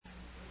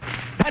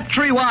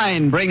Petri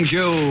Wine brings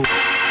you the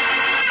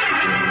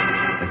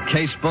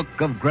Casebook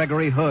of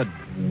Gregory Hood.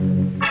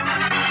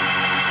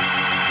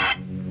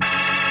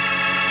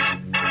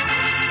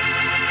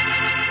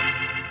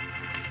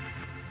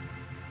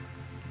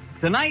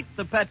 Tonight,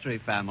 the Petri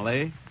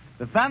family,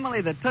 the family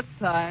that took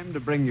time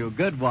to bring you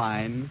good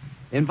wine,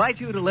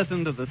 invite you to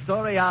listen to the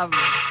story of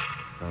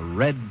the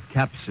Red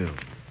Capsule.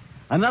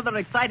 Another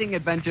exciting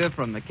adventure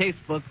from the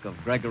Casebook of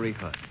Gregory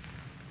Hood.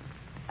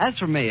 As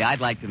for me, I'd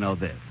like to know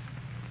this.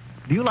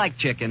 Do you like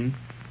chicken?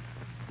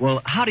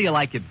 Well, how do you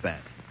like it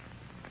best?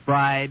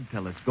 Fried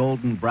till it's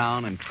golden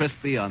brown and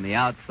crispy on the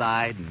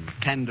outside and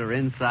tender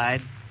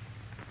inside?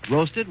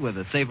 Roasted with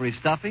a savory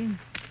stuffing?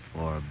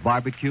 Or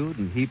barbecued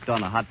and heaped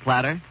on a hot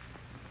platter?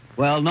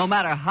 Well, no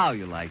matter how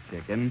you like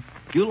chicken,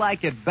 you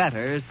like it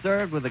better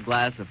served with a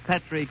glass of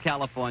Petri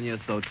California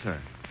Sauterne.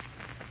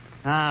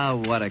 Ah,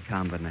 what a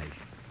combination.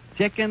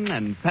 Chicken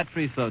and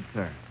Petri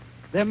Sauterne.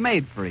 They're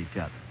made for each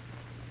other.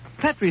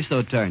 Petri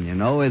Sauterne, you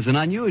know, is an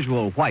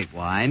unusual white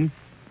wine,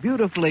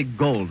 beautifully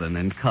golden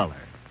in color,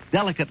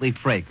 delicately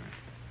fragrant.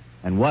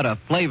 And what a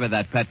flavor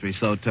that Petri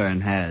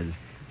Sauterne has.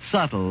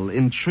 Subtle,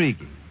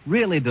 intriguing,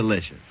 really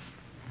delicious.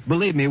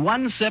 Believe me,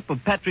 one sip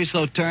of Petri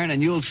Sauterne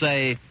and you'll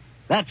say,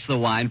 that's the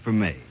wine for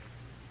me.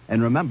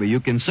 And remember, you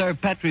can serve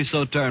Petri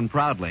Sauterne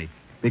proudly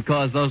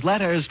because those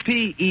letters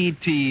P-E-T-R-I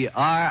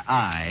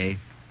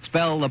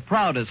spell the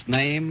proudest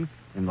name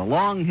in the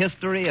long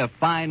history of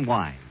fine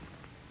wine.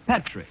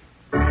 Petri.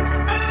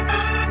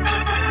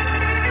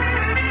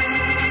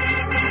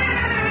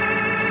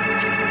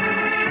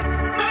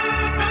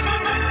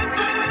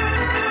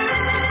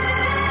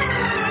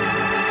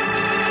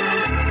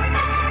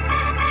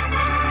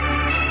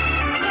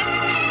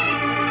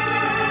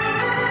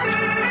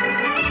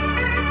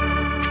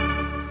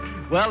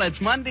 Well,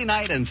 it's Monday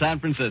night in San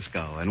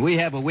Francisco, and we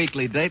have a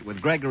weekly date with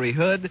Gregory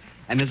Hood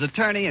and his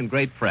attorney and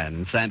great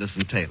friend,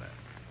 Sanderson Taylor.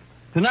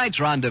 Tonight's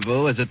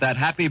rendezvous is at that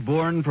happy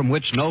bourne from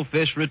which no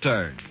fish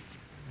returns,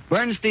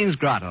 Bernstein's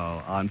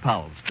Grotto on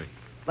Powell Street.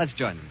 Let's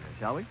join them there,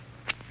 shall we?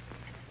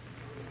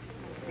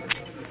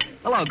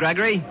 Hello,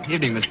 Gregory.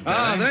 Evening, Mr. Taylor.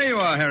 Ah, there you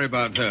are, Harry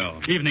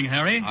Bartell. Evening,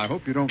 Harry. I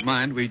hope you don't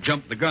mind we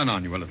jumped the gun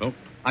on you a little.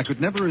 I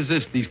could never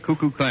resist these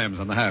cuckoo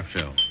clams on the half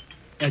shell.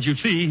 As you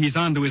see, he's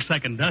on to his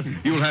second dozen.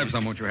 You'll have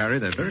some, won't you, Harry?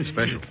 They're very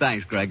special.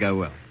 Thanks, Greg. I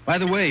will. By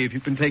the way, if you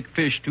can take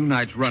fish 2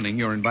 nights running,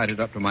 you're invited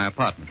up to my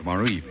apartment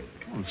tomorrow evening.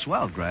 Oh,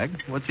 swell,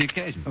 Greg. What's the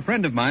occasion? A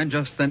friend of mine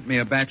just sent me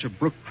a batch of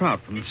brook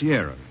trout from the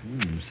Sierras.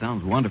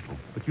 Sounds wonderful.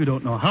 But you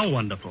don't know how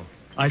wonderful.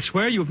 I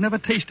swear you've never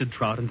tasted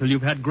trout until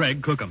you've had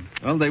Greg cook them.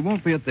 Well, they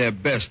won't be at their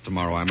best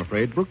tomorrow, I'm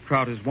afraid. Brook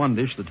trout is one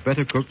dish that's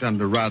better cooked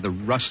under rather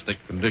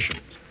rustic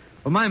conditions.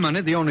 For my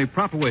money, the only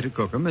proper way to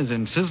cook them is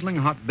in sizzling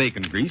hot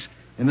bacon grease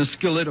in a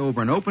skillet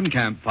over an open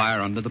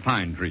campfire under the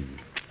pine trees.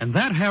 And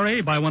that,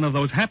 Harry, by one of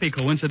those happy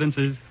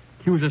coincidences,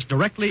 cues us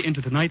directly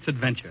into tonight's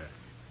adventure.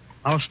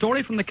 Our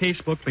story from the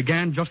casebook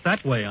began just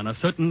that way on a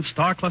certain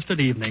star-clustered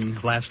evening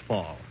last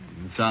fall.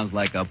 Sounds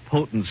like a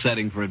potent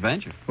setting for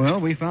adventure. Well,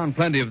 we found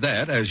plenty of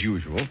that, as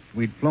usual.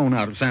 We'd flown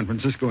out of San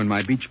Francisco in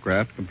my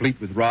Beechcraft,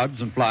 complete with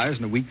rods and flies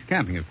and a week's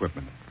camping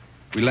equipment.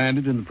 We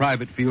landed in the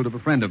private field of a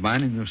friend of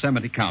mine in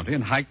Yosemite County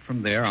and hiked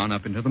from there on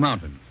up into the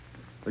mountains.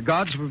 The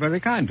gods were very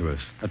kind to us.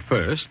 At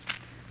first,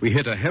 we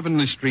hit a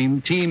heavenly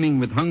stream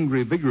teeming with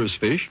hungry, vigorous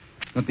fish.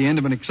 At the end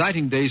of an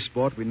exciting day's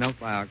sport, we knelt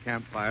by our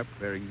campfire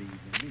preparing the evening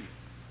meal.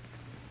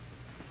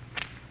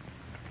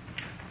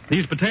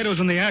 These potatoes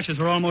in the ashes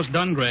are almost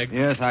done, Greg.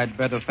 Yes, I'd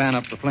better fan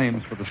up the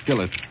flames for the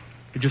skillet.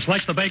 Did you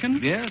slice the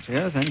bacon? Yes,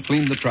 and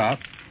clean the trout.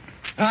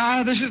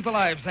 Ah, this is the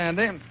life,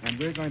 Sandy. And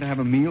we're going to have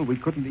a meal we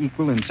couldn't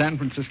equal in San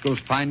Francisco's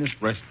finest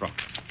restaurant.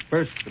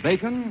 First, the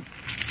bacon.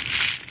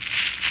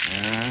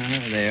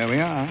 There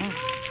we are.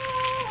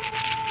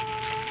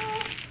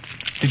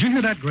 Did you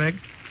hear that, Greg?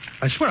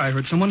 I swear I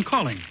heard someone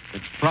calling.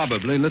 It's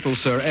probably little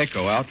Sir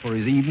Echo out for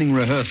his evening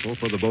rehearsal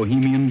for the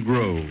Bohemian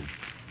Grove.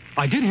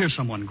 I did hear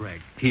someone,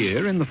 Greg.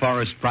 Here in the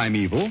forest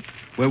primeval,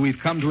 where we've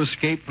come to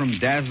escape from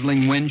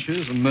dazzling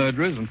wenches and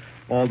murderers and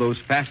all those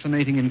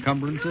fascinating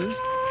encumbrances.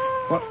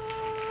 What?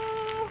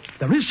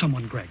 There is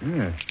someone, Greg.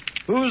 Yes.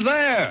 Who's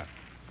there?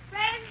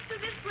 Friends to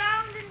this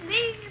ground and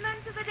liegemen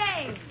to the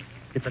Dane.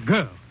 It's a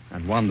girl.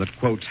 And one that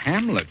quotes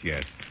Hamlet,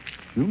 yes.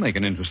 You'll make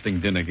an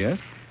interesting dinner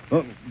guest.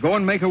 Well, go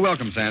and make her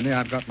welcome, Sandy.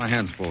 I've got my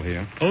hands full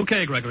here.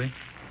 Okay, Gregory.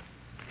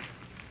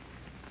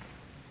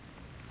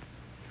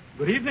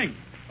 Good evening.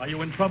 Are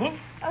you in trouble?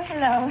 Oh,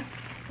 hello.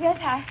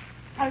 Yes,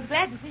 I was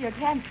glad to see your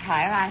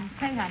campfire. I'm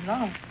afraid I'm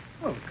lost.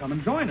 Well, come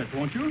and join us,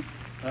 won't you?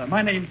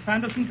 My name's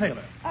Sanderson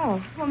Taylor.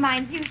 Oh, well,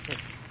 mine's Eustace.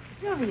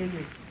 Sylvia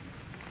Eustace.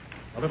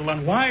 A little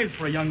unwise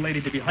for a young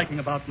lady to be hiking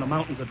about in the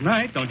mountains at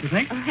night, don't you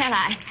think?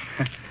 Well,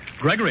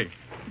 Gregory,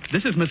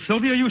 this is Miss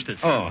Sylvia Eustace.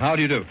 Oh, how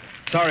do you do?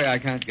 Sorry I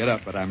can't get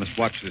up, but I must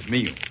watch this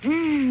meal.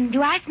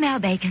 Do I smell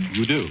bacon?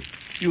 You do.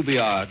 You'll be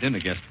our dinner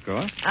guest, of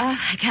course. Oh,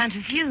 I can't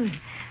refuse.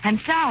 I'm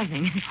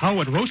starving. How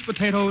would roast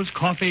potatoes,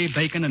 coffee,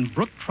 bacon, and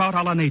brook trout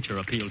a la nature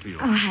appeal to you?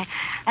 Oh,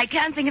 I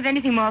can't think of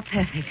anything more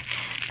perfect.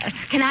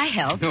 Can I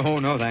help?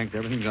 No, thanks.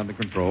 Everything's under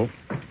control.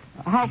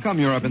 How come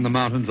you're up in the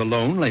mountains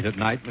alone late at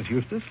night, Miss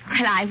Eustace?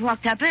 Well, I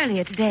walked up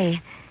earlier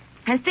today.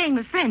 I'm staying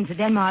with friends at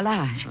Denmark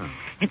Lodge. Oh.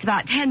 It's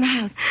about 10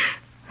 miles.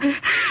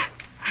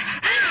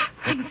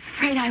 I'm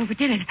afraid I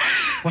overdid it.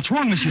 What's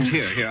wrong, Miss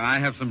Eustace? Here, I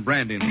have some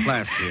brandy in the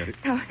flask here.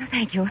 Oh, no,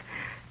 thank you.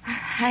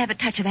 I have a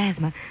touch of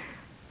asthma.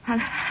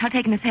 I'll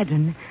take an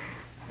ephedrine.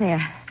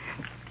 There.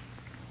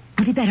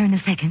 I'll be better in a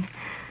second.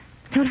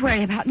 Don't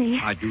worry about me.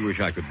 I do wish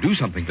I could do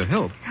something to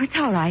help. Oh, it's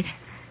all right.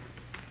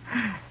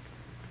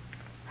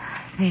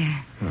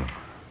 There. Oh.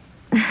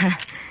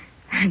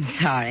 I'm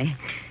sorry.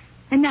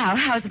 And now,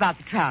 how's about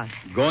the trout?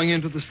 Going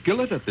into the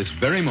skillet at this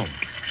very moment.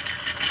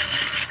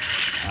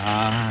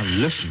 Ah,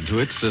 listen to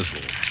it sizzle.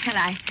 Well,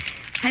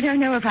 I don't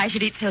know if I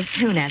should eat so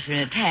soon after an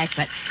attack,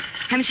 but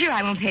I'm sure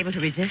I won't be able to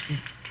resist it.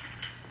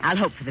 I'll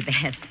hope for the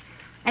best.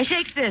 As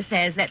Shakespeare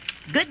says, let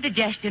good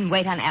digestion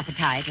wait on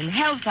appetite and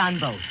health on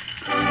both.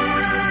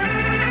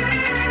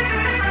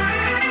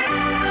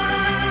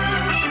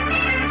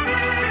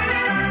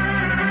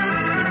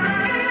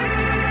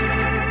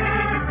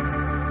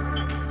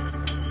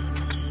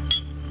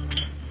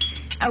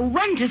 A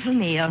wonderful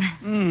meal.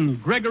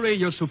 Gregory,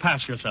 you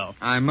surpass yourself.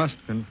 I must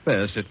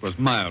confess it was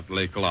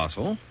mildly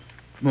colossal.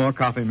 More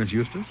coffee, Miss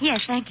Eustace?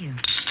 Yes, thank you.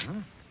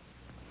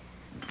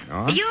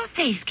 All right. Your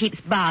face keeps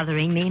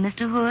bothering me,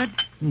 Mr. Hood.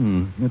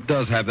 It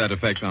does have that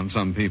effect on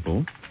some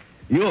people.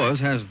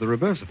 Yours has the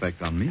reverse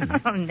effect on me.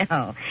 Oh,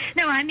 no.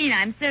 No, I mean,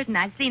 I'm certain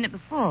I've seen it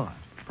before.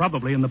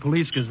 Probably in the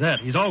Police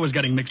Gazette. He's always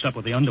getting mixed up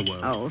with the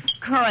underworld. Oh, of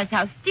course.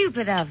 How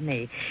stupid of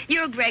me.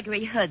 You're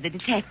Gregory Hood, the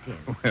detective.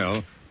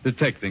 Well,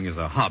 detecting is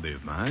a hobby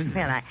of mine.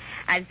 Well,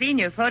 I've seen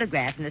your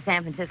photograph in the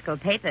San Francisco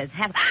papers.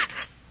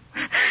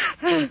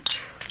 Oh,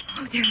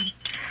 dear.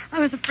 I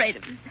was afraid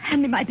of this.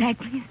 Hand me my bag,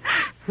 please.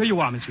 Here you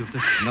are, Miss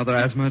Eustace. Another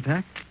asthma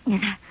attack?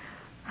 Yes,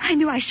 I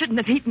knew I shouldn't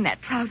have eaten that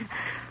trout.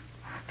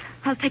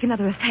 I'll take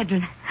another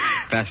ephedrine.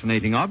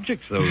 Fascinating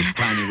objects, those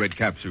tiny red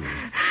capsules.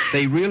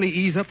 They really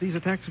ease up these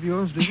attacks of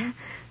yours, do they?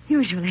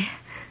 Usually.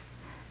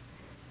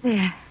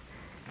 There.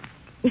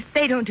 If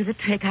they don't do the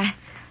trick, I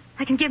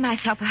can give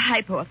myself a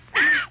hypo.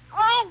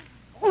 Oh!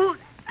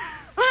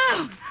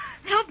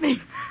 Help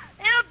me!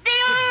 Help me!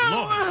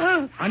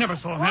 Lord, I never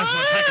saw an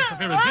asthma attack as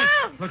severe as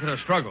this. Look at her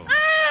struggle.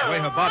 The way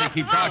her body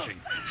keeps arching.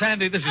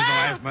 Sandy, this is no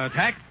asthma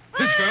attack.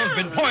 This girl's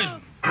been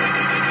poisoned.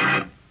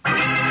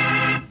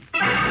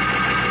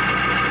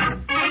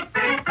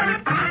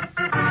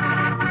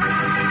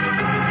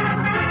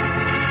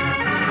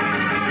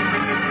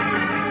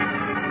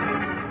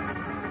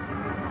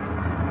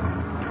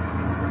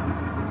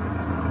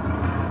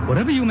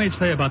 Whatever you may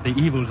say about the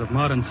evils of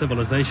modern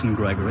civilization,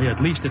 Gregory,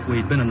 at least if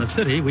we'd been in the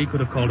city, we could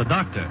have called a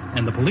doctor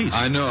and the police.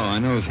 I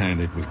know,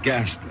 Sandy. It was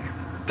ghastly.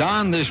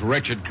 Darn this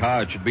wretched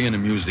car. It should be in a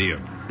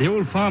museum. The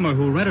old farmer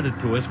who rented it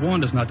to us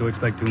warned us not to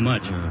expect too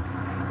much.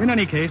 In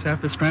any case,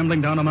 after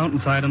scrambling down a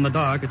mountainside in the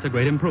dark, it's a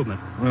great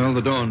improvement. Well,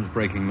 the dawn's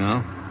breaking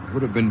now. It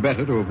would have been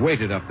better to have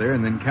waited up there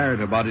and then carried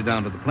her body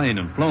down to the plane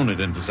and flown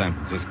it into San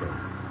Francisco.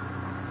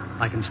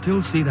 I can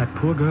still see that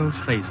poor girl's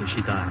face as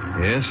she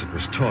died. Yes, it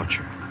was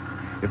torture.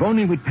 If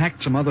only we'd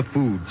packed some other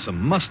food, some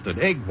mustard,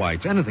 egg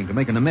whites, anything to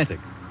make an emetic.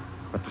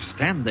 But to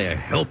stand there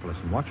helpless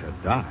and watch her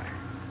die.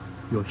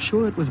 You're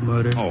sure it was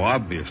murder? Oh,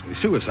 obviously.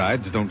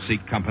 Suicides don't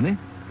seek company.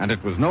 And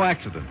it was no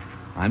accident.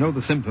 I know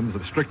the symptoms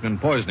of strychnine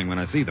poisoning when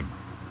I see them.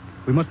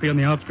 We must be on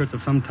the outskirts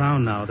of some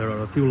town now. There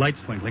are a few lights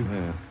twinkling.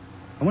 Yeah.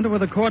 I wonder where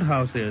the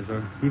courthouse is,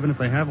 or even if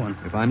they have one.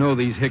 If I know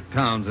these hick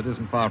towns, it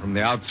isn't far from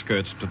the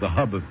outskirts to the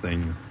hub of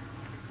things.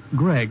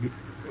 Greg,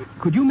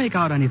 could you make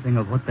out anything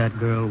of what that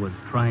girl was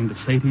trying to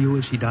say to you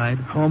as she died?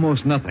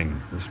 Almost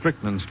nothing. The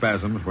strychnine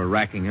spasms were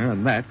racking her,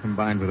 and that,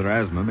 combined with her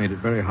asthma, made it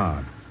very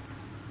hard.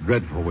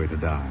 Dreadful way to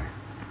die.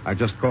 I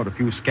just caught a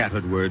few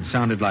scattered words.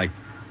 Sounded like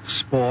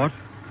sport,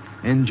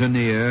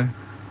 engineer,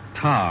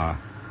 tar.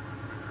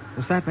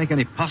 Does that make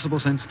any possible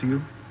sense to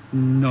you?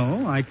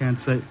 No, I can't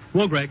say.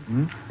 Well, Greg,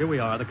 here we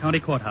are, the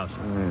county courthouse.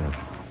 Oh, yes.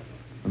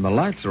 And the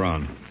lights are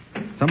on.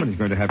 Somebody's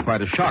going to have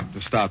quite a shock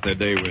to start their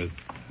day with.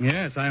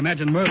 Yes, I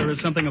imagine murder is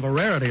something of a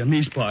rarity in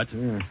these parts.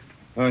 Yeah.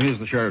 Oh, here's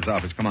the sheriff's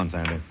office. Come on,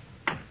 Sandy.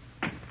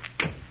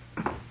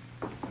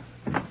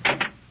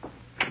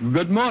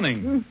 Good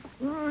morning.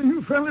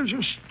 You fellas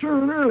are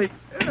stirring early.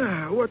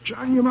 What's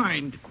on your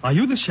mind? Are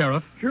you the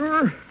sheriff?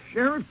 Sure,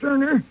 Sheriff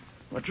Turner.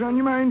 What's on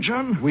your mind,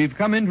 son? We've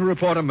come in to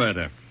report a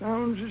murder.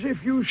 Sounds as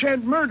if you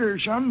said murder,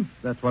 son.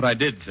 That's what I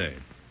did say.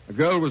 A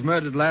girl was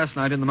murdered last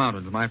night in the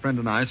mountains. My friend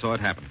and I saw it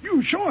happen.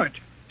 You saw it.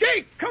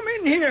 Jake, come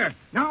in here.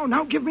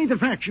 Now give me the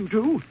facts, you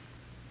two.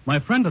 My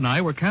friend and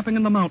I were camping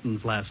in the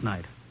mountains last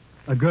night.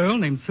 A girl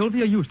named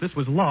Sylvia Eustace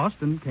was lost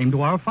and came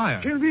to our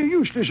fire. Sylvia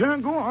Eustace, huh?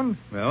 Go on.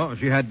 Well,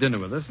 she had dinner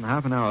with us, and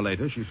half an hour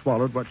later she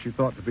swallowed what she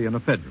thought to be an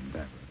ephedrine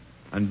tablet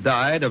and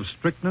died of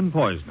strychnine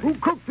poisoning. Who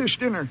cooked this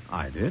dinner?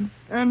 I did.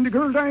 And the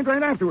girl died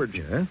right afterwards?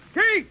 Yes.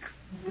 Jake!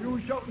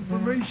 You something for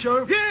me,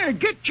 Sheriff? Yeah,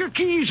 get your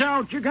keys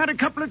out. You got a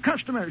couple of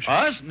customers.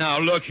 Us? Now,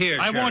 look here,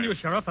 I warn you,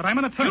 Sheriff, that I'm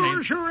an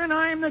attorney. Sure, and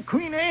I'm the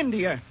Queen of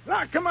India.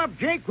 Lock 'em up,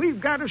 Jake.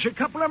 We've got us a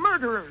couple of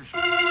murderers.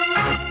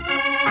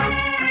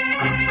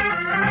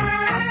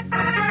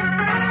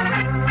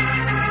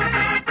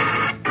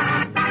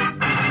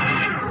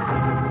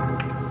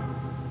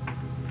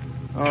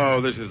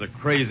 know this is a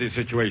crazy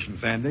situation,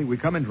 Sandy. We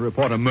come in to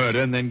report a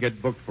murder and then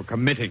get booked for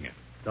committing it.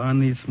 Darn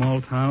these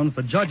small towns.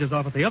 The judge is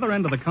off at the other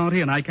end of the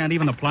county, and I can't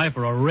even apply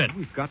for a writ.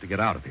 We've got to get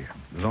out of here.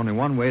 There's only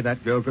one way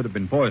that girl could have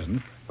been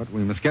poisoned, but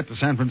we must get to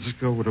San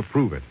Francisco to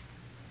prove it.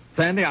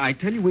 Sandy, I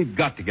tell you, we've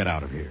got to get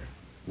out of here.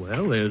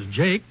 Well, there's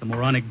Jake, the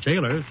moronic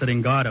jailer,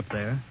 sitting guard up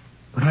there.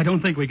 But I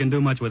don't think we can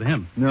do much with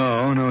him.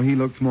 No, he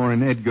looks more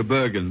in Edgar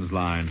Bergen's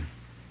line.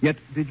 Yet,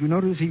 did you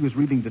notice he was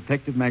reading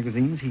detective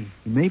magazines? He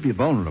may be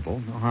vulnerable.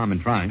 No harm in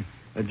trying.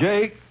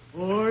 Jake?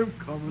 I'm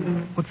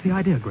coming. What's the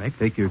idea, Greg?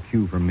 Take your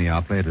cue from me.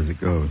 I'll play it as it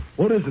goes.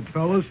 What is it,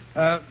 fellas?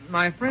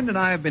 My friend and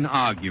I have been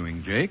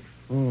arguing, Jake.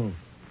 Oh.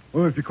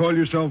 Well, if you call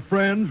yourself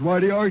friends, why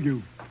do you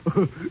argue?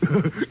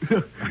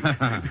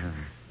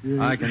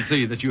 I can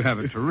see that you have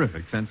a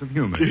terrific sense of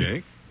humor,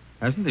 Jake.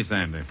 Hasn't he,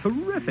 Sandy?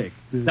 Terrific.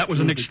 That was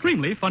an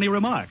extremely funny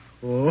remark.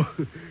 Oh,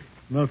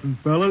 nothing,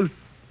 fellas.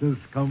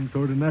 Just come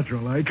sort of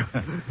natural like.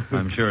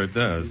 I'm sure it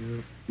does.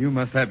 Yeah. You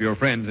must have your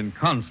friends in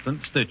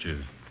constant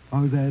stitches.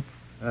 How's that?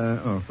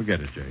 Forget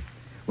it, Jake.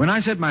 When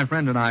I said my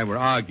friend and I were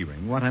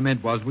arguing, what I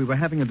meant was we were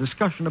having a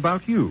discussion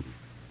about you.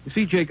 You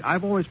see, Jake,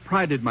 I've always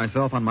prided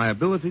myself on my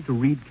ability to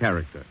read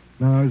character.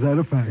 Now, is that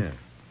a fact? Yes.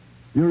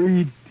 You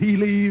read tea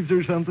leaves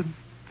or something?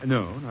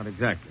 No, not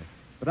exactly.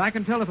 But I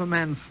can tell if a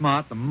man's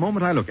smart the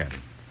moment I look at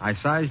him. I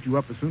sized you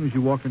up as soon as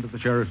you walked into the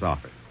sheriff's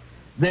office.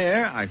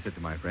 There, I said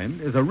to my friend,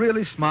 is a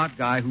really smart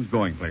guy who's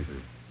going places.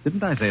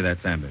 Didn't I say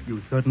that, Sandy?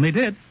 You certainly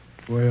did.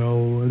 Well,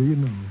 what do you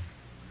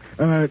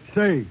know?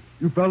 Say,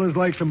 you fellas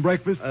like some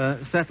breakfast?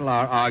 Settle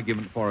our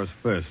argument for us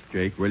first,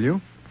 Jake, will you?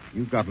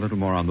 You've got a little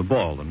more on the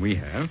ball than we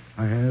have.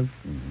 I have.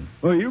 Mm-hmm.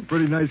 Well, you're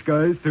pretty nice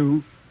guys,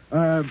 too.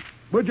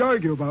 What'd you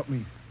argue about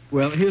me?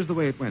 Well, here's the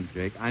way it went,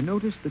 Jake. I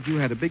noticed that you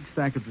had a big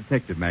stack of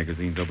detective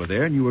magazines over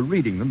there, and you were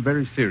reading them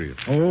very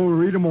seriously. Oh,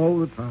 read them all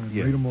the time.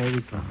 Yes. Read them all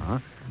the time. Uh-huh.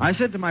 I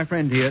said to my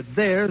friend here,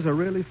 there's a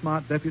really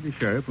smart deputy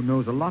sheriff who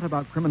knows a lot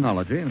about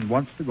criminology and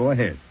wants to go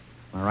ahead.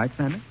 All right,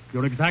 Sandy?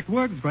 Your exact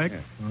words, Greg.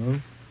 Yes.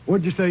 Well,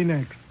 what'd you say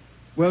next?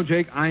 Well,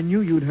 Jake, I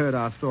knew you'd heard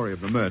our story of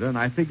the murder, and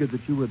I figured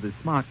that you were the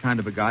smart kind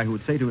of a guy who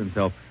would say to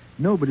himself,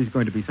 nobody's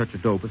going to be such a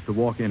dope as to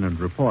walk in and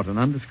report an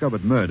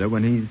undiscovered murder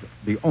when he's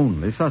the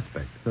only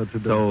suspect.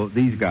 So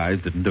these guys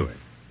didn't do it.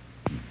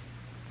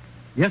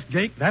 Yes,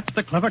 Jake, that's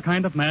the clever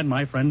kind of man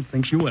my friend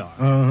thinks you are.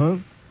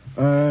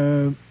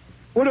 Uh-huh.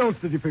 What else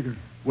did you figure?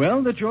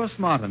 Well, that you're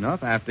smart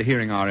enough, after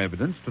hearing our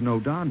evidence, to know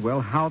darn well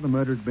how the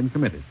murder had been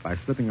committed by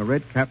slipping a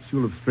red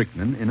capsule of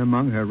strychnine in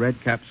among her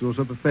red capsules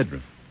of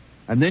ephedrine.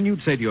 And then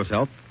you'd say to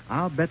yourself,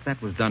 I'll bet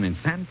that was done in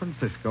San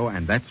Francisco,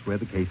 and that's where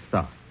the case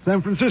starts.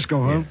 San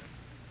Francisco, huh? Yes.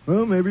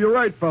 Well, maybe you're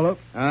right, fella.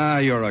 Ah,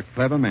 you're a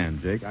clever man,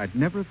 Jake. I'd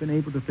never have been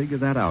able to figure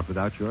that out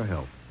without your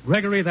help.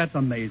 Gregory, that's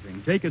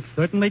amazing. Jake is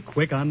certainly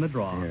quick on the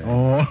draw. Yeah.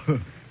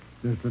 Oh,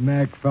 just a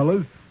knack,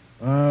 fellas.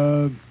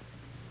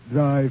 Did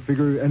I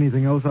figure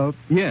anything else out?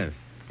 Yes.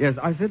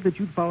 I said that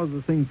you'd follow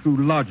the thing through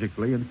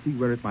logically and see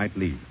where it might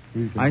lead.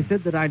 I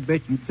said that I'd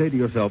bet you'd say to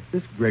yourself,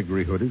 this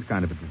Gregory Hood is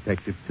kind of a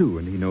detective, too,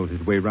 and he knows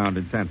his way around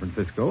in San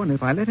Francisco, and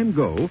if I let him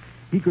go,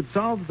 he could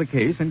solve the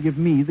case and give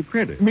me the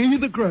credit. Me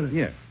the credit?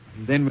 Yes.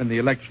 Then when the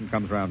election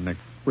comes around next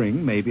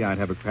spring, maybe I'd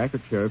have a crack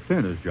at Sheriff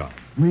Turner's job.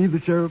 Me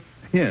the sheriff?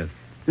 Yes.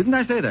 Didn't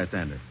I say that,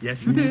 Sanders? Yes,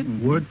 you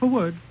did. Word for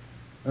word.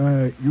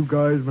 You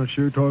guys must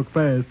sure talk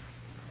fast.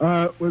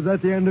 Was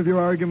that the end of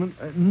your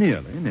argument?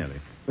 Nearly.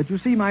 But you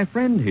see, my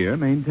friend here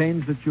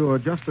maintains that you're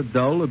just a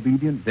dull,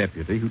 obedient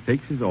deputy who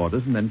takes his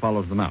orders and then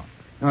follows them out.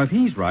 Now, if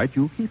he's right,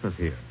 you'll keep us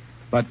here.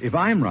 But if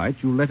I'm right,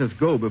 you'll let us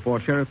go before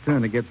Sheriff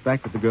Turner gets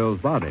back with the girl's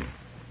body.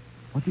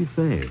 What do you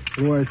say?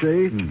 What do I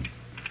say?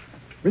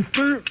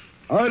 Mister,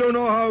 I don't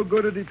know how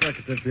good a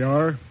detective you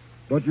are,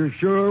 but you're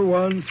sure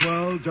one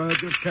swell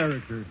judge of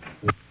character.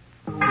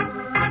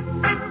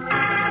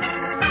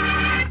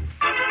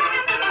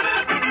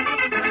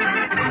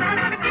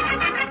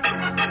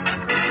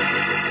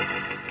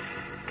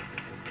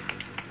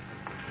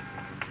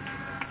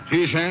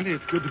 Gee, Sandy,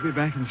 it's good to be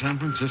back in San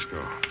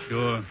Francisco.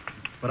 Sure.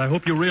 But I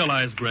hope you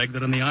realize, Greg,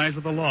 that in the eyes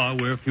of the law,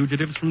 we're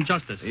fugitives from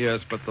justice.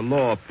 Yes, but the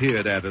law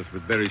peered at us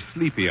with very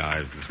sleepy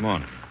eyes this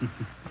morning.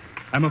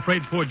 I'm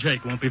afraid poor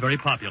Jake won't be very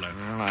popular.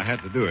 Well, I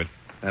had to do it.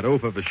 That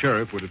oaf of a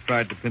sheriff would have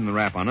tried to pin the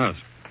rap on us.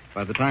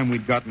 By the time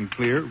we'd gotten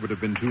clear, it would have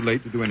been too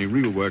late to do any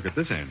real work at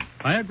this end.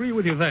 I agree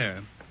with you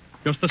there.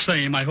 Just the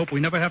same, I hope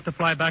we never have to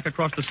fly back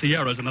across the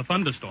Sierras in a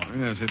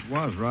thunderstorm. Yes, it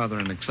was rather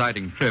an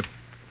exciting trip.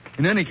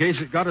 In any case,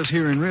 it got us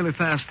here in really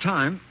fast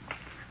time.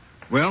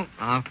 Well,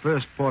 our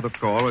first port of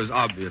call is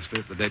obviously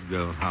at the dead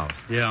girl's house.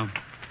 Yeah.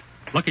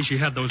 Lucky she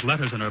had those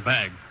letters in her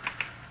bag.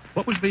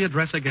 What was the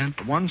address again?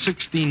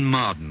 116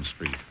 Marden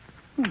Street.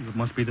 Ooh, it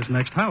must be this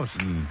next house.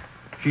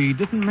 She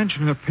didn't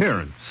mention her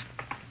parents.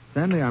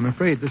 Stanley, I'm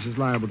afraid this is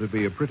liable to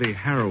be a pretty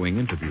harrowing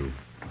interview.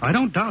 I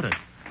don't doubt it.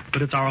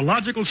 But it's our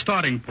logical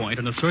starting point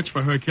in a search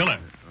for her killer.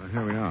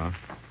 Here we are.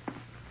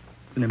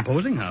 It's an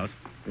imposing house.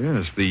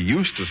 Yes, the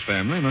Eustace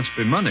family must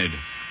be moneyed.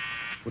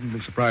 Wouldn't be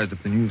surprised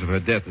if the news of her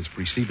death has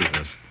preceded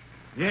us.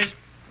 Yes.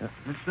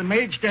 It's the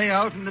maids stay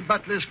out and the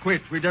butlers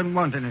quit. We don't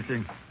want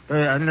anything.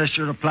 Unless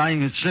you're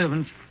applying as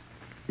servants.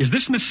 Is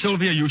this Miss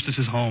Sylvia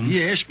Eustace's home?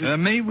 Yes, but...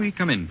 May we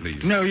come in,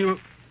 please? No, you...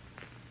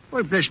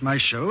 Well, bless my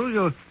soul,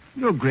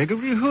 you're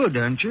Gregory Hood,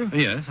 aren't you?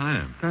 Yes, I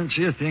am. Can't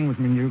see a thing with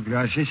my new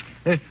glasses.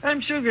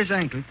 I'm Sylvia's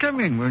uncle. Come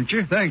in, won't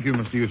you? Thank you,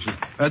 Mr. Eustace.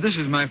 This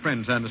is my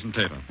friend, Sanderson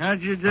Taylor. How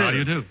do you do? How do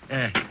you do?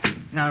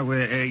 Now,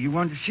 you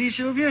want to see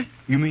Sylvia?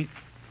 You mean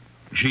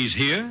she's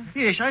here?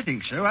 Yes, I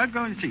think so. I'll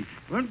go and see.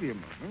 Won't be a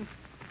moment.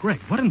 Greg,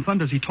 what in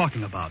thunder is he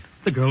talking about?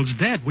 The girl's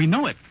dead. We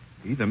know it.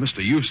 Either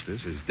Mr.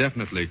 Eustace is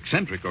definitely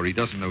eccentric or he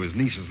doesn't know his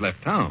niece has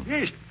left town.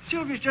 Yes,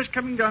 Sylvia's just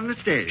coming down the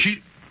stairs.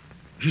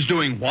 She's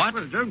doing what?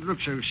 Well, don't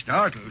look so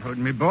startled, Hood,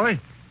 my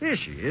boy. Here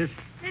she is.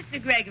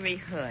 Mr. Gregory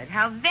Hood,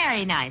 how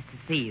very nice to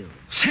see you.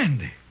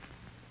 Sandy.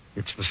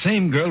 It's the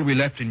same girl we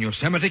left in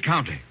Yosemite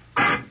County.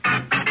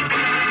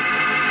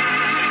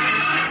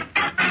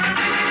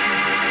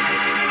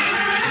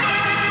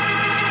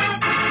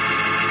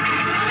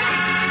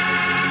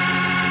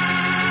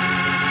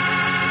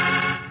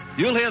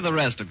 You'll hear the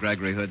rest of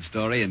Gregory Hood's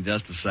story in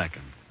just a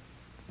second.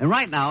 And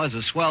right now is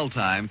a swell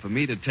time for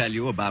me to tell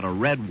you about a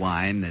red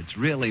wine that's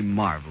really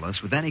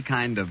marvelous with any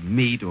kind of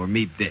meat or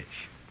meat dish.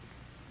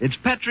 It's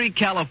Petri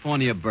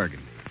California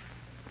Burgundy.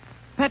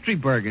 Petri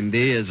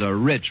Burgundy is a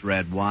rich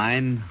red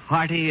wine,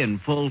 hearty and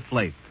full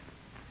flavor.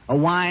 A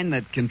wine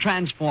that can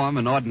transform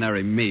an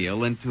ordinary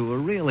meal into a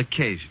real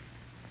occasion.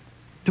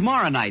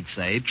 Tomorrow night,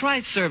 say,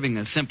 try serving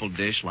a simple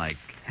dish like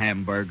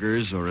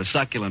hamburgers or a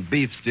succulent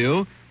beef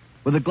stew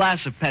with a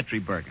glass of Petri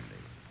Burgundy.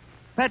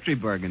 Petri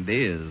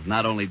Burgundy is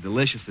not only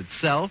delicious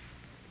itself,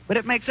 but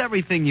it makes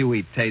everything you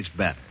eat taste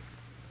better.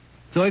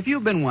 So if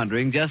you've been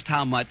wondering just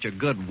how much a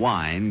good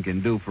wine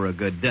can do for a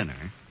good dinner,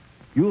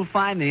 you'll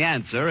find the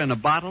answer in a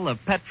bottle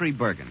of Petri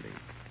Burgundy.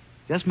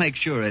 Just make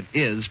sure it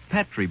is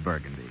Petri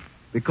Burgundy,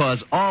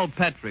 because all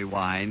Petri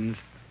wines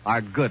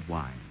are good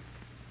wines.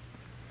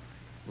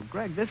 Well,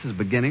 Greg, this is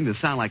beginning to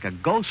sound like a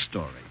ghost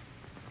story.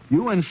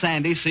 You and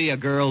Sandy see a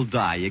girl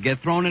die. You get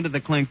thrown into the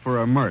clink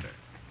for a murder.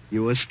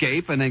 You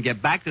escape and then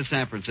get back to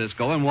San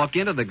Francisco and walk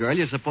into the girl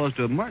you're supposed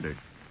to have murdered.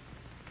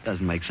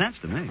 Doesn't make sense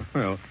to me.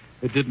 Well,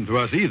 it didn't to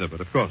us either,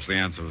 but of course the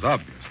answer was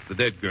obvious. The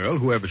dead girl,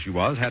 whoever she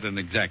was, had an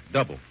exact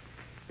double.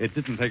 It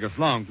didn't take us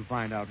long to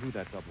find out who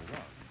that double was.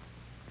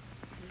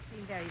 You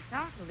seem very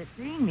startled at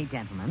seeing me,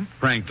 gentlemen.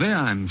 Frankly,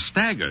 I'm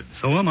staggered.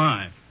 So am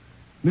I.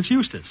 Miss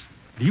Eustace,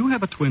 do you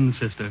have a twin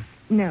sister?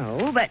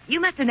 No, but you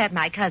must have met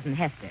my cousin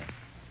Hester.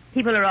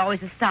 People are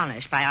always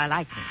astonished by our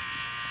likeness.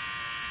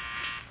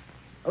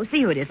 Oh,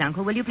 see who it is,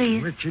 Uncle, will you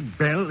please? Richard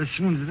Bell, as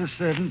soon as the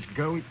servants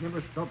go, it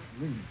never stops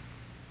ringing.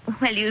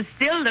 Well, you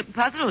still look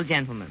puzzled,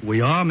 gentlemen.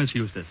 We are, Miss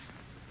Eustace.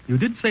 You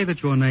did say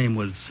that your name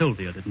was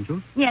Sylvia, didn't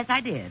you? Yes,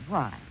 I did.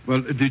 Why?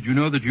 Well, did you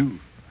know that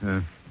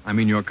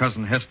your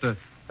cousin Hester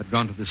had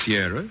gone to the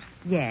Sierras?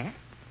 Yes.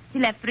 She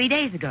left 3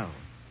 days ago.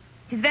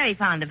 She's very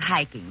fond of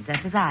hiking,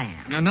 just as I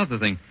am. Another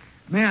thing.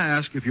 May I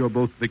ask if you're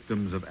both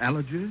victims of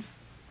allergies?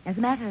 As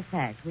a matter of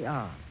fact, we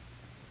are.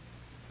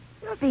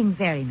 You're being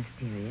very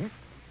mysterious.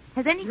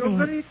 Has anything...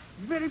 You're very,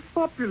 very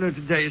popular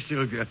today,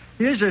 Sylvia.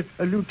 Here's a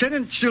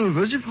Lieutenant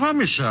Silvers of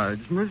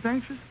Homicides. Most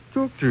anxious to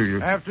talk to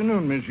you.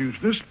 Afternoon, Miss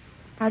Eustace.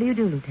 How do you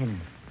do,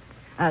 Lieutenant?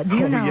 Do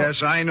you know...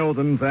 Yes, I know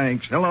them,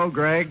 thanks. Hello,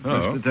 Greg.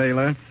 Hello. Mr.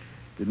 Taylor.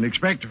 Didn't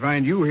expect to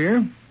find you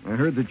here. I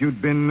heard that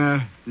you'd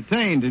been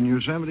detained in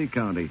Yosemite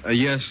County.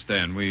 Yes,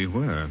 Stan, we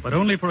were. But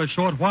only for a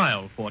short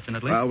while,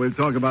 fortunately. Well, we'll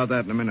talk about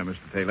that in a minute,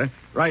 Mr. Taylor.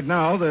 Right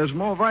now, there's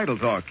more vital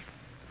talk.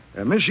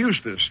 Miss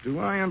Eustace, do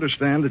I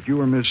understand that you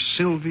are Miss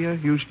Sylvia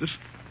Eustace?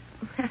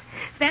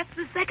 That's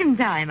the second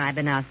time I've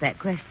been asked that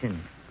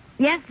question.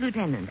 Yes,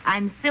 Lieutenant,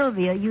 I'm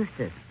Sylvia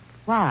Eustace.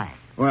 Why?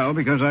 Well,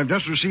 because I've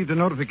just received a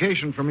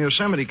notification from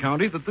Yosemite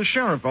County that the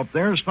sheriff up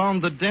there has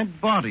found the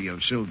dead body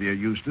of Sylvia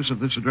Eustace at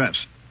this address.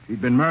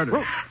 She'd been murdered.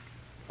 Well,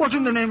 what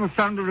in the name of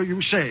thunder are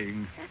you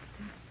saying?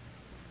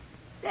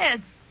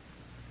 Dead.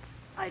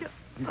 I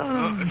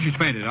don't... She's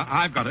fainted.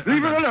 I've got it.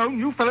 Leave her alone.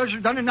 You fellows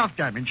have done enough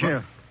damage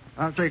here.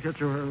 I'll take her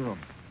to her room.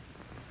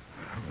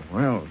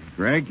 Well,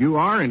 Greg, you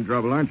are in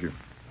trouble, aren't you?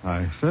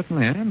 I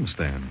certainly am,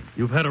 Stan.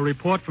 You've had a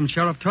report from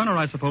Sheriff Turner,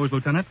 I suppose,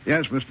 Lieutenant?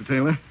 Yes, Mr.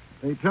 Taylor.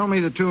 They tell me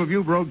the two of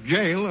you broke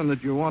jail and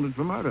that you're wanted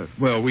for murder.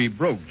 Well, we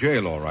broke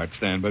jail, all right,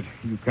 Stan, but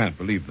you can't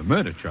believe the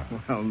murder charge.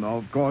 Well, no,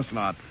 of course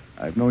not.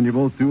 I've known you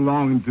both too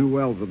long and too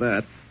well for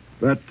that.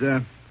 But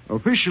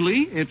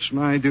officially, it's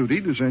my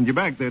duty to send you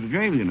back there to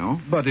jail, you know.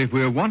 But if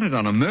we're wanted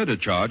on a murder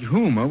charge,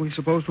 whom are we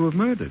supposed to have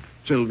murdered?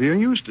 Sylvia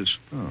Eustace.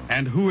 Oh.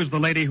 And who is the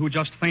lady who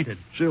just fainted?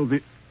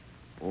 Sylvia...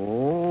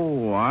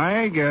 Oh,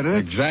 I get it.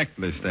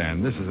 Exactly,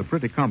 Stan. This is a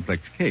pretty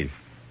complex case.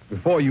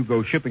 Before you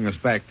go shipping us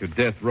back to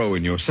death row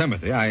in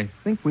Yosemite, I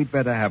think we'd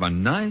better have a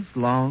nice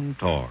long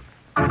talk.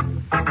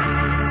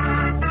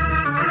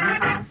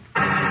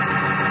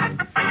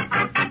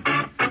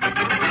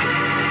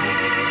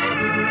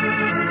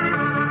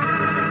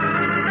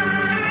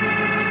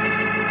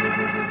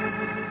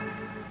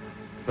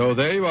 So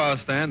there you are,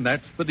 Stan.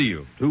 That's the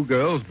deal. Two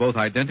girls, both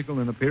identical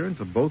in appearance,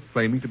 are both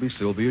claiming to be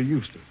Sylvia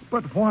Eustace.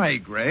 But why,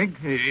 Greg?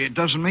 It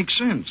doesn't make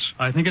sense.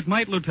 I think it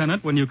might,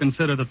 Lieutenant, when you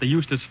consider that the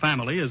Eustace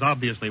family is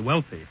obviously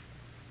wealthy.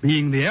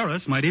 Being the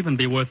heiress might even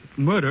be worth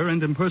murder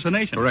and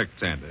impersonation. Correct,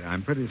 Sandy.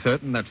 I'm pretty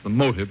certain that's the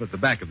motive at the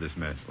back of this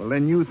mess. Well,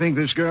 then you think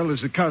this girl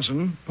is a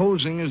cousin,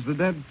 posing as the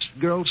dead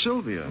girl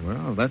Sylvia.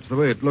 Well, that's the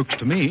way it looks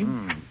to me.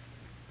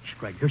 Shh,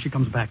 Greg, here she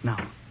comes back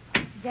now.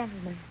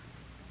 Gentlemen,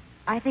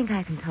 I think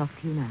I can talk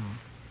to you now.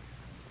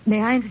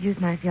 May I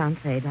introduce my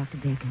fiancé, Dr.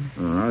 Dakin?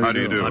 How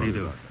do you do? How do you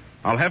do?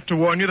 I'll have to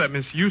warn you that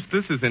Miss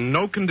Eustace is in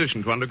no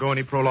condition to undergo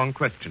any prolonged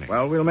questioning.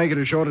 Well, we'll make it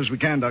as short as we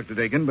can, Dr.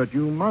 Dakin, but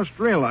you must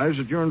realize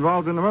that you're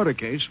involved in a murder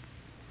case.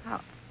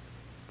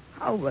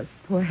 How was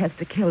poor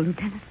Hester killed,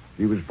 Lieutenant?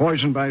 She was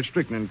poisoned by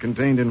strychnine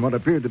contained in what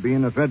appeared to be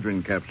an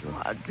ephedrine capsule.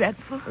 Oh,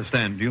 dreadful.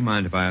 Stan, do you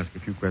mind if I ask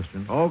a few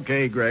questions?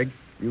 Okay, Greg.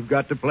 You've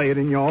got to play it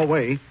in your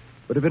way.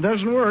 But if it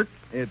doesn't work,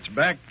 it's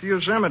back to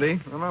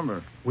Yosemite,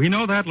 remember. We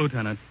know that,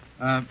 Lieutenant.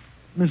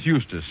 Miss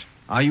Eustace,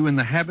 are you in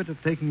the habit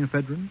of taking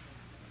ephedrine?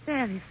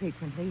 Fairly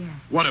frequently, yes.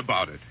 What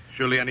about it?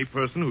 Surely any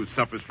person who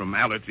suffers from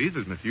allergies,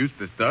 as Miss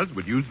Eustace does,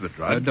 would use the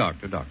drug.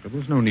 Doctor,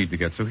 there's no need to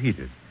get so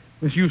heated.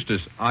 Miss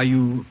Eustace, are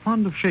you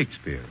fond of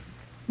Shakespeare?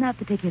 Not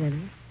particularly.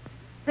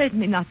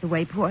 Certainly not the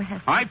way poor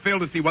Hester... I fail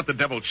to see what the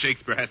devil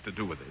Shakespeare has to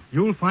do with it.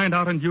 You'll find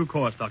out in due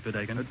course, Dr.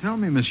 Dakin. Tell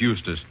me, Miss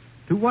Eustace,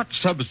 to what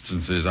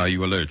substances are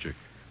you allergic?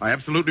 I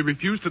absolutely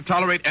refuse to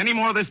tolerate any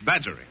more of this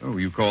badgering. Oh,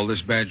 you call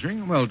this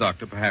badgering? Well,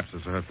 Doctor, perhaps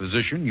as her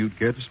physician, you'd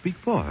care to speak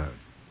for her.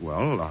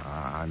 Well,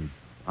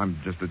 I'm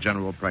just a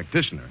general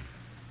practitioner.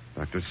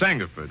 Dr.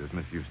 Sangerford is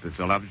Miss Eustace,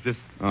 allergist.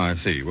 Oh, I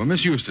see. Well,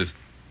 Miss Eustace,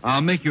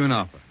 I'll make you an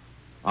offer.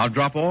 I'll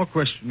drop all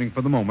questioning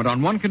for the moment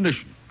on one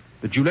condition,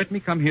 that you let me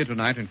come here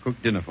tonight and cook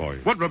dinner for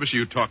you. What rubbish are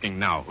you talking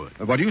now,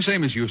 Hood? What do you say,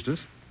 Miss Eustace?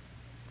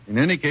 In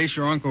any case,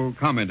 your uncle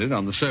commented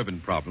on the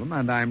servant problem,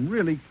 and I'm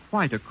really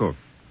quite a cook.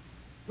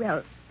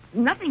 Well,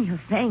 nothing you're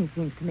saying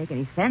seems to make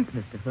any sense,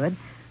 Mr. Hood,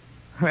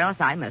 or else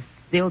I must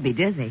still be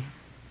dizzy.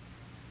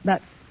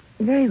 But,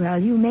 very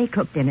well, you may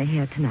cook dinner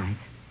here tonight.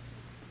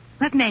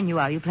 What menu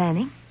are you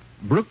planning?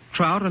 Brook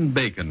trout and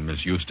bacon,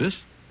 Miss Eustace.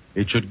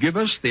 It should give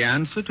us the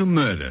answer to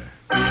murder.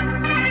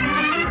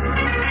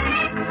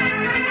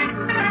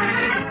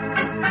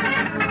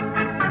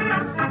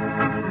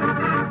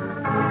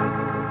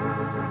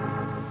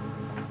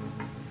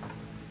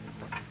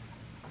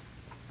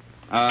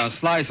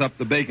 Slice up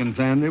the bacon,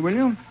 Sandy, will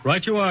you?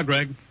 Right you are,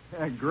 Greg.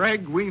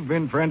 Greg, we've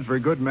been friends for a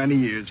good many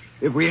years.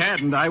 If we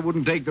hadn't, I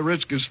wouldn't take the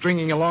risk of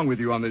stringing along with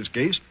you on this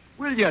case.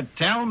 Will you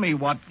tell me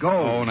what goes?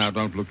 Oh, now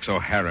don't look so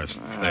harassed,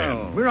 Stan.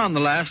 Oh. We're on the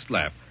last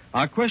lap.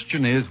 Our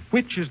question is,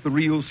 which is the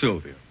real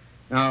Sylvia?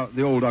 Now,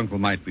 the old uncle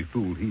might be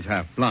fooled. He's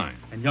half blind.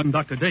 And young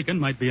Dr. Dakin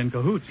might be in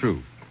cahoots.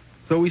 True.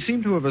 So we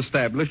seem to have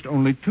established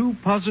only two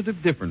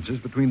positive differences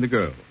between the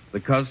girls.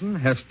 The cousin,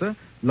 Hester,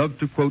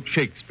 loved to quote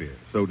Shakespeare.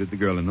 So did the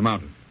girl in the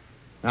mountains.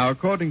 Now,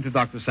 according to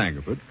Dr.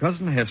 Sangerford,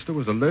 Cousin Hester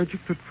was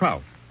allergic to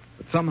trout,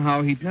 but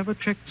somehow he'd never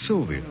checked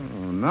Sylvia.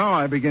 Oh, now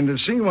I begin to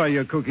see why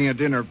you're cooking a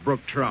dinner of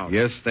brook trout.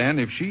 Yes, Stan,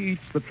 if she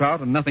eats the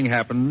trout and nothing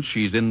happens,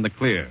 she's in the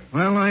clear.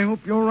 Well, I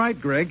hope you're right,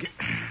 Greg.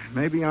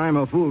 Maybe I'm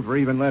a fool for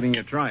even letting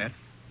you try it.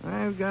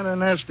 I've got a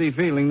nasty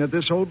feeling that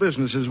this whole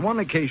business is one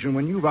occasion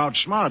when you've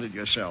outsmarted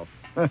yourself.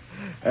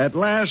 At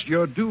last,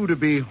 you're due to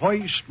be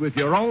hoist with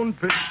your own...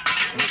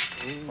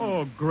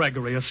 Oh,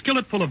 Gregory, a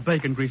skillet full of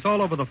bacon grease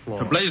all over the floor.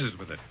 To blazes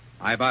with it.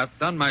 I've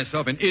outdone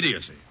myself in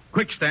idiocy.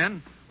 Quick,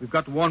 Stan. We've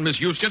got to warn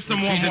Miss Eustace. Get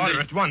some warm water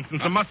at once and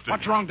some mustard.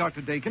 What's wrong,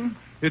 Dr. Dakin?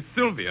 It's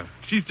Sylvia.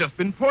 She's just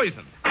been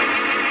poisoned.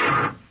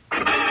 How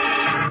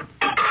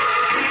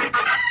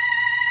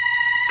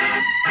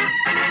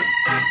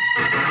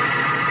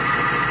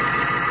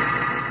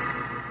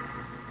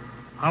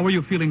are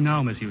you feeling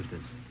now, Miss Eustace?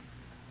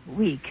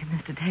 Weak,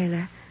 Mr.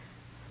 Taylor.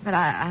 But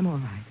I'm all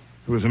right.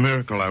 It was a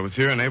miracle I was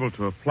here and able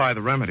to apply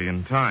the remedy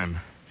in time.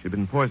 She'd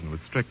been poisoned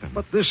with strychnine.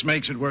 But this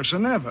makes it worse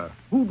than ever.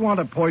 Who'd want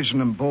to poison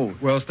them both?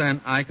 Well,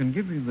 Stan, I can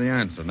give you the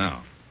answer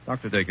now.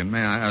 Dr. Dakin,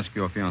 may I ask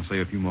your fiancée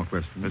a few more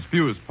questions? As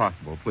few as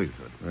possible, please,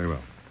 sir. Very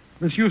well.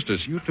 Miss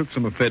Eustace, you took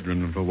some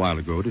ephedrine a little while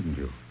ago, didn't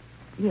you?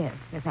 Yes,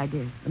 I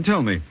did. And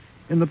tell me,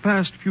 in the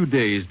past few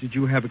days, did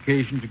you have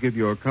occasion to give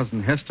your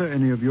cousin Hester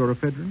any of your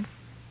ephedrine?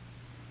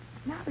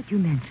 Now that you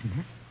mention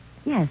it,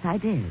 yes, I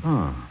did.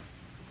 Ah.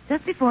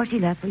 Just before she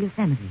left for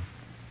Yosemite.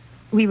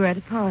 We were at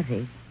a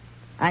party.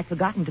 I'd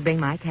forgotten to bring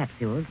my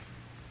capsules.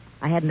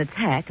 I had an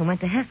attack and went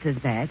to Hester's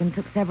bag and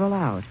took several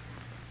out.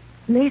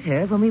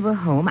 Later, when we were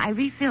home, I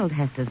refilled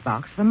Hester's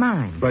box for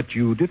mine. But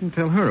you didn't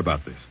tell her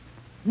about this.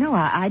 No,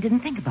 I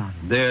didn't think about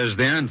it. There's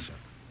the answer.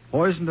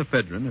 Poisoned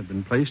ephedrine had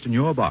been placed in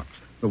your box,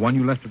 the one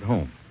you left at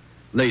home.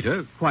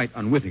 Later, quite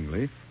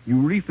unwittingly,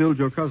 you refilled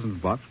your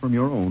cousin's box from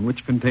your own,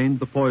 which contained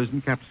the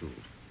poison capsules.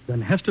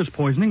 Then Hester's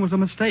poisoning was a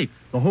mistake.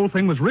 The whole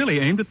thing was really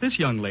aimed at this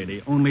young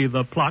lady, only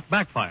the plot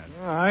backfired.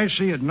 I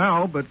see it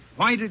now, but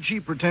why did she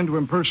pretend to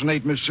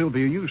impersonate Miss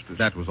Sylvia Eustace?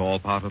 That was all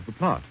part of the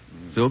plot.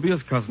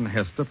 Sylvia's cousin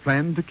Hester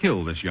planned to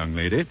kill this young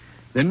lady,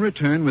 then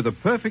return with a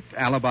perfect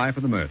alibi for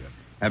the murder,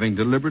 having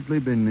deliberately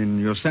been in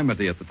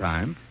Yosemite at the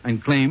time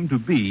and claimed to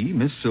be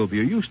Miss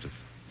Sylvia Eustace,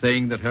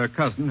 saying that her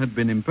cousin had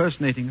been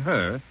impersonating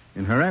her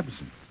in her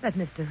absence. But,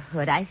 Mr.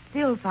 Hood, I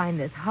still find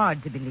this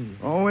hard to believe.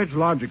 Oh, it's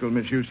logical,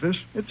 Miss Eustace.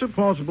 It's a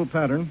plausible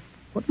pattern.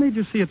 What made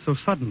you see it so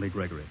suddenly,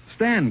 Gregory?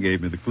 Stan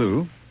gave me the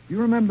clue.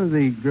 You remember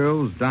the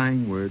girl's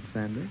dying words,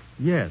 Sandy?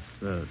 Yes,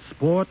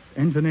 sport,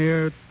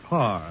 engineer,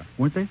 tar,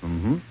 weren't they?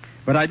 Mm-hmm.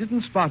 But I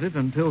didn't spot it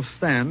until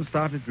Stan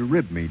started to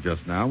rib me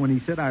just now when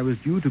he said I was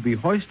due to be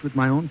hoist with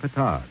my own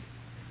petard.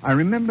 I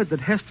remembered that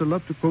Hester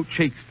loved to quote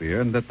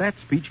Shakespeare and that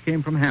speech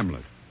came from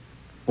Hamlet.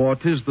 For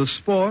 'tis the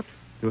sport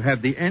to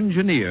have the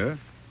engineer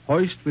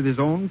hoist with his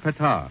own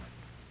petard.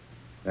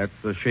 That's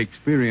the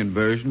Shakespearean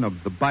version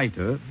of the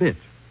biter bit.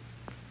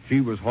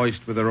 She was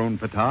hoist with her own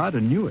petard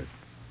and knew it.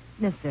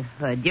 Mr.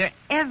 Hood, you're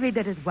every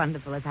bit as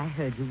wonderful as I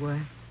heard you were.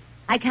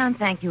 I can't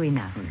thank you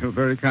enough. You're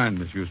very kind,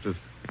 Miss Eustace.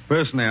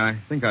 Personally, I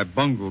think I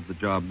bungled the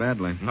job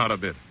badly. Not a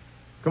bit.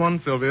 Come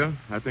on, Sylvia.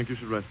 I think you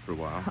should rest for a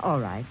while. All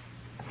right.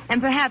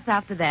 And perhaps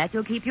after that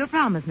you'll keep your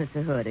promise,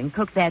 Mr. Hood, and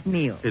cook that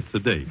meal. It's a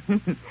date.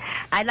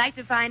 I'd like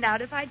to find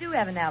out if I do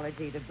have an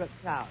allergy to brook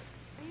trout.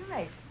 Are you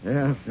late?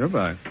 Yeah.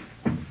 Goodbye.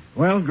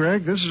 Well,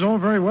 Greg, this is all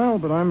very well,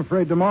 but I'm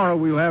afraid tomorrow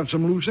we'll have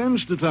some loose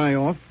ends to tie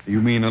off. You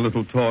mean a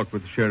little talk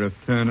with Sheriff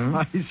Turner?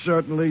 I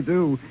certainly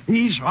do.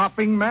 He's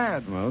hopping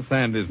mad. Well,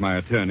 Sandy's my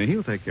attorney.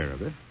 He'll take care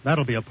of it.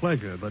 That'll be a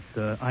pleasure, but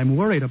I'm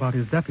worried about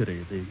his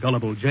deputy, the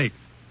gullible Jake.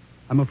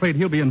 I'm afraid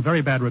he'll be in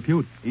very bad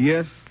repute.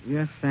 Yes,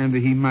 Sandy.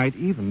 He might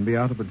even be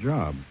out of a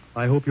job.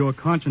 I hope your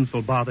conscience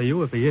will bother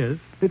you if he is.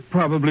 It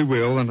probably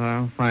will, and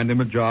I'll find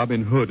him a job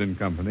in Hood and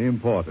Company,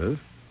 importers.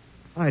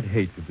 I'd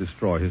hate to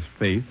destroy his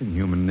faith in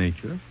human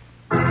nature.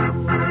 Well,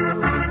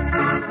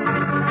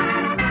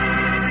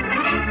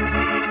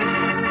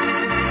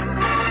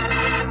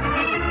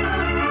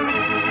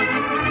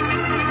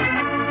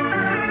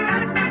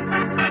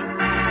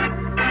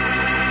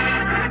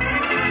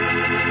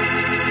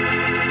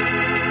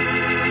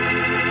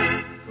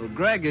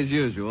 Greg, as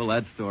usual,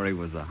 that story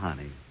was a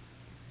honey.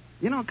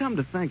 You know, come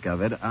to think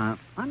of it, I'm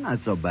not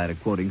so bad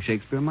at quoting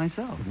Shakespeare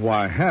myself.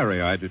 Why,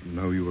 Harry, I didn't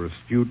know you were a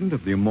student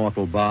of the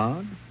immortal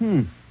bard.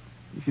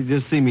 You should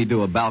just see me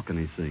do a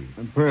balcony scene.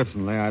 And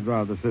personally, I'd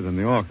rather sit in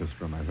the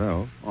orchestra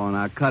myself. Oh,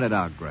 now cut it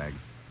out, Greg.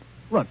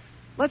 Look,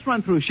 let's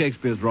run through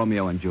Shakespeare's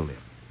Romeo and Juliet.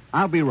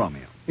 I'll be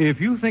Romeo.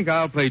 If you think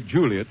I'll play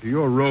Juliet to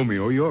your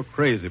Romeo, you're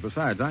crazy.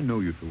 Besides, I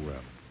know you too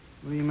well.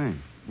 What do you mean?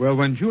 Well,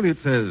 when Juliet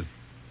says,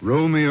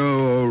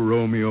 Romeo, oh,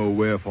 Romeo,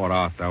 wherefore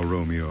art thou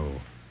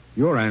Romeo?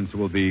 Your answer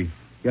will be,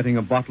 getting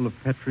a bottle of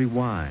Petri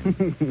wine.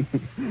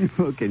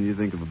 Well, can you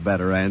think of a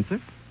better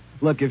answer?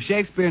 Look, if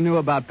Shakespeare knew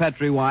about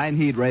Petri wine,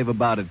 he'd rave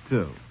about it,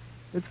 too.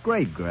 It's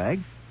great, Greg.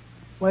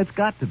 Well, it's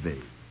got to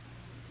be.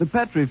 The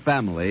Petri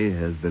family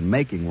has been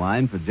making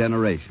wine for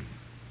generations.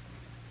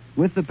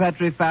 With the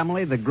Petri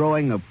family, the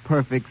growing of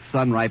perfect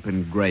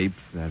sun-ripened grapes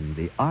and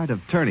the art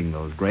of turning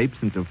those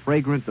grapes into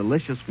fragrant,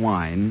 delicious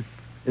wine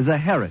is a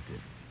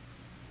heritage.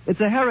 It's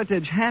a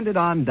heritage handed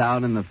on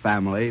down in the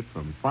family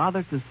from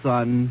father to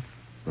son,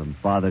 from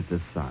father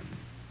to son.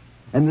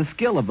 And the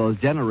skill of those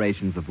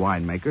generations of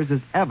winemakers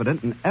is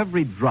evident in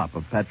every drop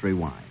of Petri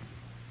wine.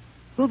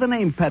 So the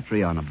name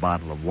Petri on a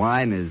bottle of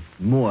wine is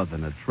more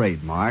than a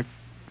trademark.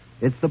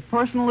 It's the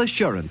personal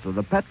assurance of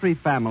the Petri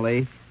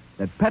family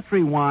that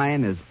Petri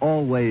wine is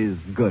always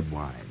good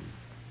wine.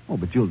 Oh,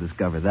 but you'll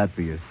discover that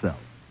for yourself.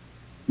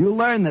 You'll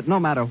learn that no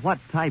matter what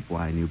type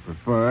wine you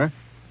prefer,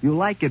 you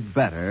like it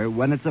better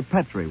when it's a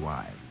Petri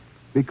wine.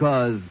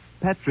 Because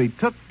Petri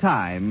took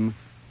time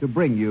to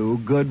bring you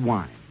good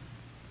wine.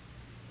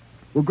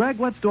 Well, Greg,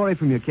 what story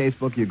from your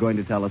casebook are you going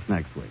to tell us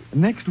next week?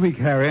 Next week,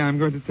 Harry, I'm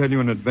going to tell you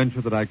an adventure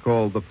that I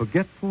call The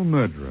Forgetful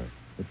Murderer.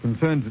 It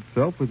concerns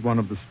itself with one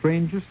of the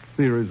strangest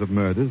series of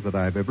murders that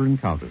I've ever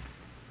encountered.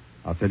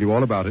 I'll tell you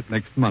all about it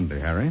next Monday,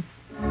 Harry.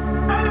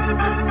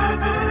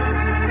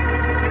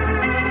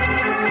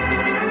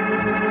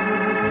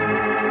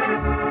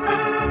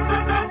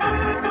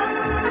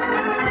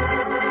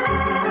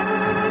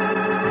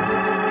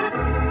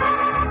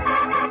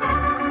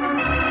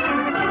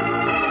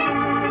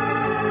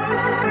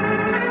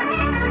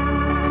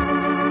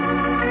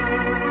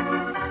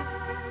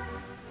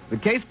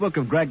 The Casebook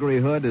of Gregory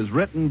Hood is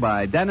written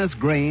by Dennis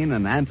Green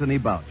and Anthony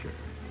Boucher.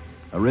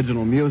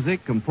 Original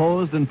music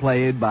composed and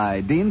played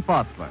by Dean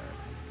Fosler.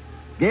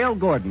 Gail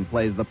Gordon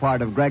plays the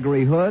part of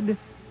Gregory Hood,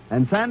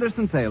 and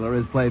Sanderson Taylor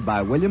is played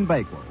by William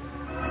Bakewell.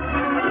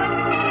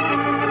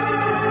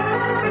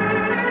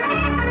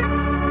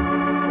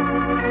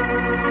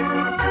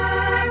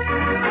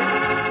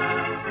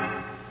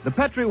 The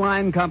Petri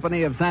Wine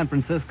Company of San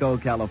Francisco,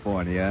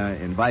 California,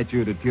 invites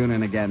you to tune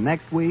in again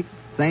next week,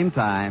 same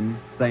time,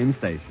 same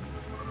station.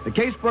 The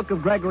Casebook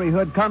of Gregory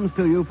Hood comes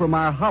to you from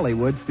our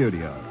Hollywood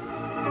studio.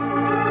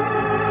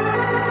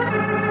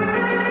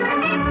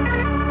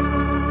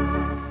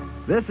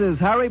 This is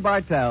Harry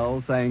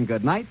Bartell saying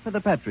goodnight for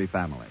the Petri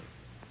family.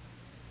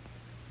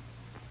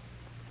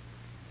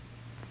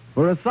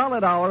 For a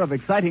solid hour of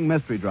exciting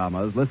mystery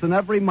dramas, listen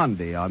every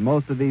Monday on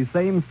most of these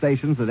same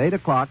stations at 8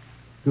 o'clock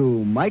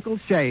to Michael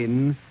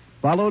Shane,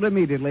 followed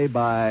immediately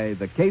by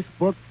the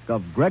Casebook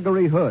of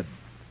Gregory Hood.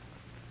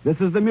 This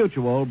is the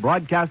Mutual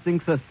Broadcasting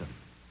System.